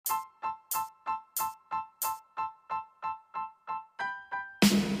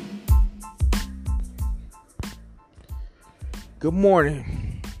Good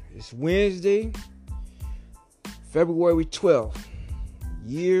morning. It's Wednesday, February 12th.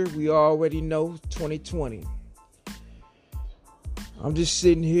 Year we already know, 2020. I'm just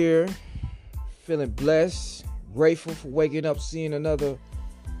sitting here feeling blessed, grateful for waking up, seeing another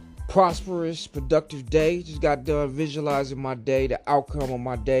prosperous, productive day. Just got done visualizing my day, the outcome of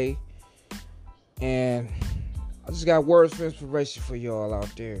my day. And I just got words for inspiration for y'all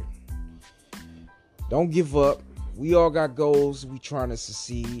out there. Don't give up. We all got goals we trying to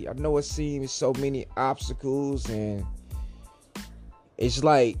succeed. I know it seems so many obstacles, and it's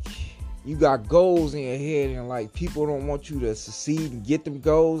like you got goals in your head, and like people don't want you to succeed and get them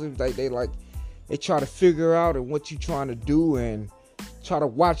goals. And they try to figure out and what you trying to do and try to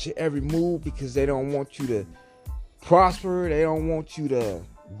watch your every move because they don't want you to prosper. They don't want you to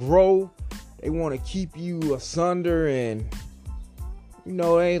grow. They want to keep you asunder, and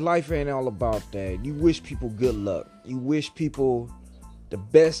life ain't all about that. You wish people good luck. You wish people the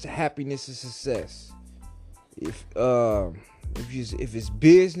best happiness and success. If it's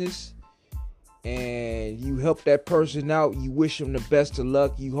business and you help that person out, you wish them the best of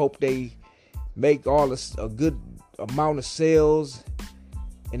luck. You hope they make a good amount of sales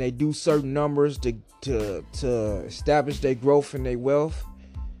and they do certain numbers to establish their growth and their wealth.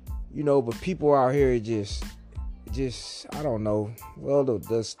 But people out here just I don't know. Well,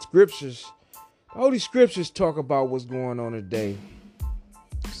 the scriptures, Holy Scriptures talk about what's going on today.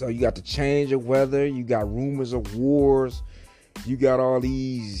 So you got the change of weather, you got rumors of wars, you got all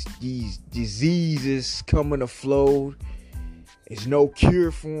these diseases coming afloat. There's no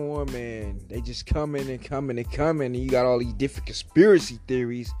cure for them, and they just coming and coming and coming. And you got all these different conspiracy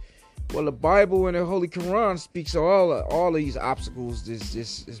theories. Well, the Bible and the Holy Quran speaks of all these obstacles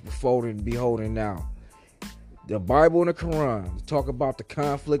is beholding now. The Bible and the Quran talk about the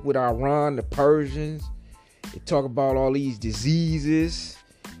conflict with Iran, the Persians. It talk about all these diseases.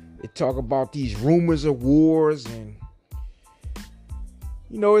 It talk about these rumors of wars, and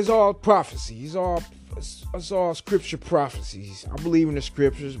it's all prophecy. It's all scripture prophecies. I believe in the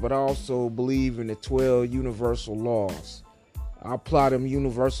scriptures, but I also believe in the 12 universal laws. I apply them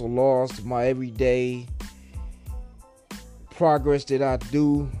universal laws to my everyday progress that I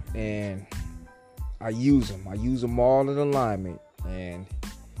do, and I use them. I use them all in alignment, and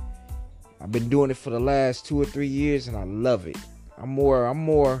I've been doing it for the last 2 or 3 years, and I love it. I'm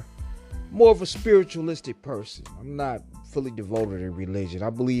more of a spiritualistic person. I'm not fully devoted to religion.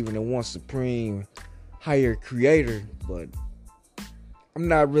 I believe in the one supreme higher creator, but I'm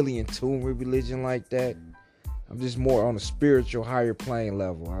not really in tune with religion like that. I'm just more on a spiritual higher plane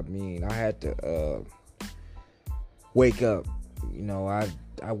level. I mean, I had to wake up.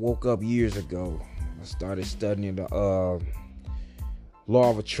 I woke up years ago. I started studying the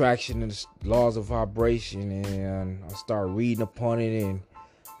law of attraction and the laws of vibration, and I started reading upon it, and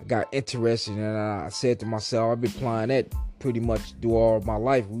I got interested, and I said to myself, I've been applying that pretty much through all of my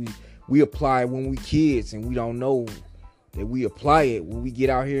life. We apply it when we kids, and we don't know that we apply it. When we get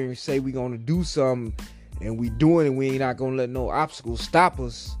out here and say we're going to do something, and we doing it, we ain't not going to let no obstacles stop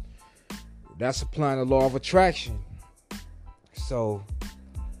us. That's applying the law of attraction. So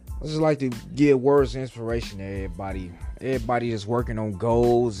I just like to give words of inspiration to everybody. Everybody that's working on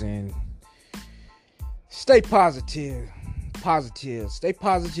goals, and stay positive. Stay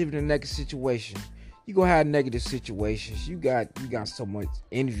positive in the negative situation. You gonna have negative situations. You got so much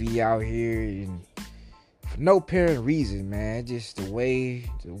envy out here, and for no apparent reason, man. Just the way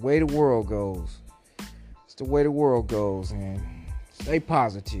the world goes. It's the way the world goes, and stay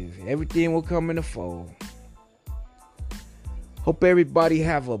positive. Everything will come in the fold. Hope everybody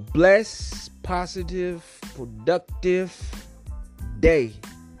have a blessed, positive, productive day.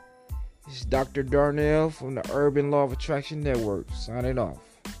 This is Dr. Darnell from the Urban Law of Attraction Network, signing off.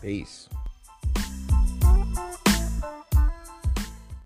 Peace.